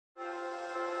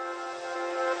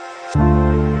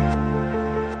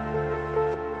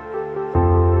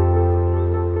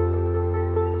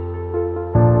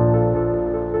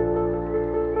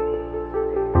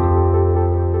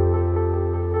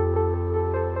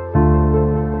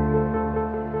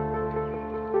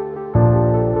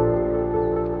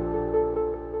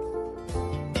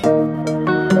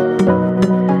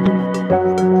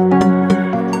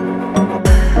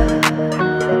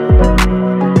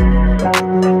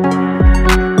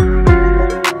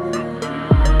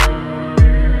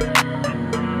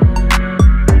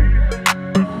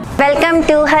Welcome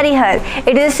to Harihara.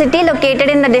 It is a city located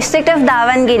in the district of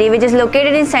Davangere, which is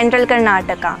located in central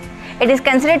Karnataka. It is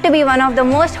considered to be one of the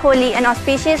most holy and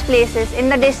auspicious places in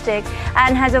the district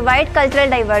and has a wide cultural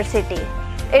diversity.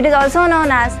 It is also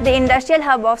known as the industrial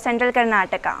hub of central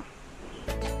Karnataka.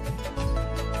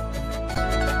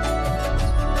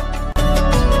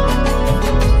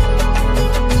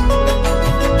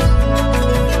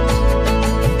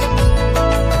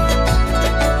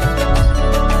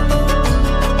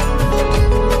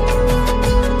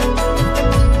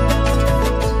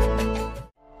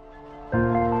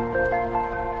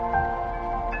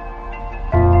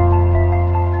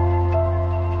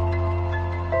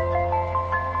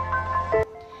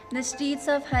 The streets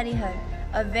of Harihara,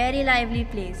 a very lively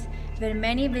place where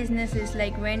many businesses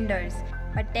like vendors,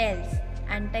 hotels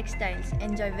and textiles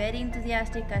enjoy very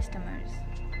enthusiastic customers.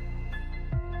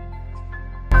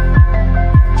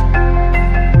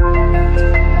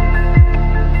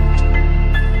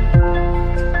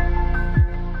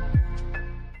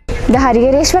 The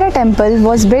Harihareshwara temple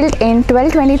was built in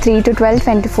 1223 to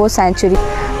 1224 century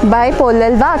by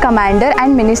Pollalva, commander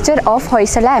and minister of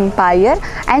Hoysala Empire,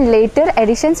 and later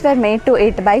additions were made to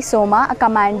it by Soma, a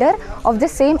commander of the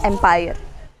same empire.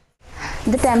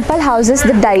 The temple houses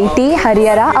the deity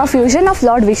Harihara, a fusion of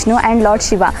Lord Vishnu and Lord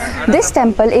Shiva. This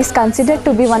temple is considered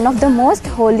to be one of the most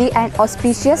holy and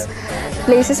auspicious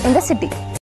places in the city.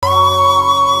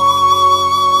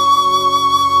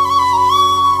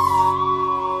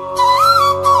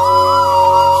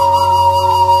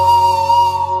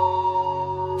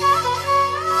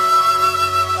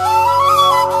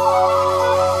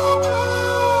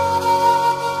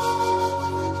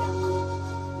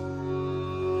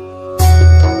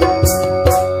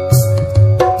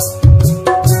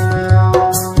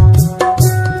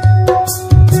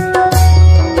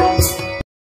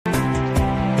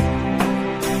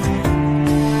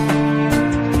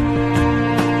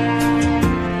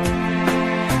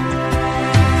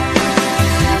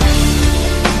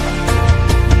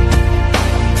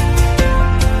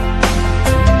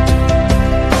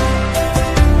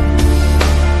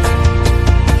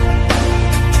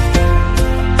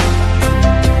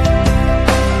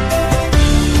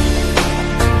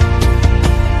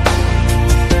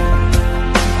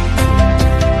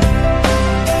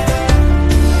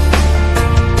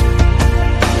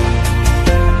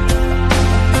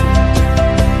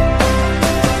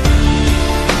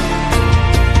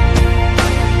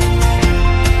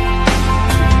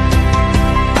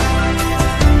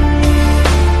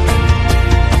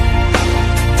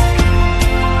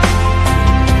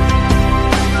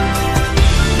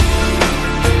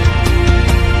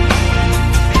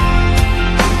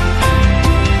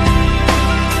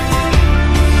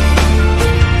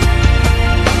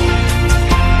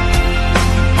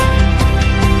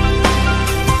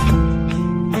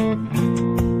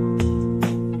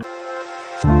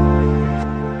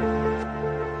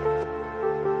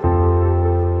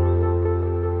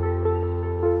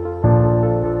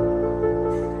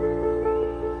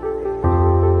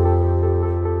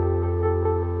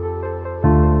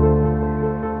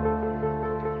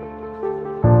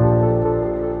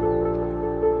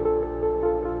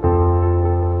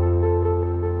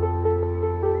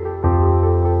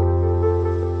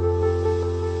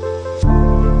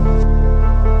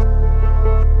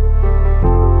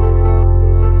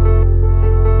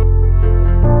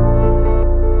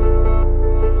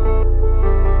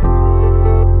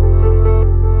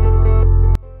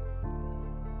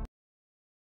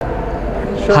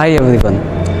 Hi everyone,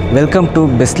 welcome to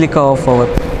Basilica of Our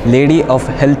Lady of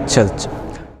Health Church.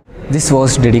 This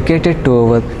was dedicated to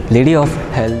Our Lady of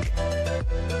Health.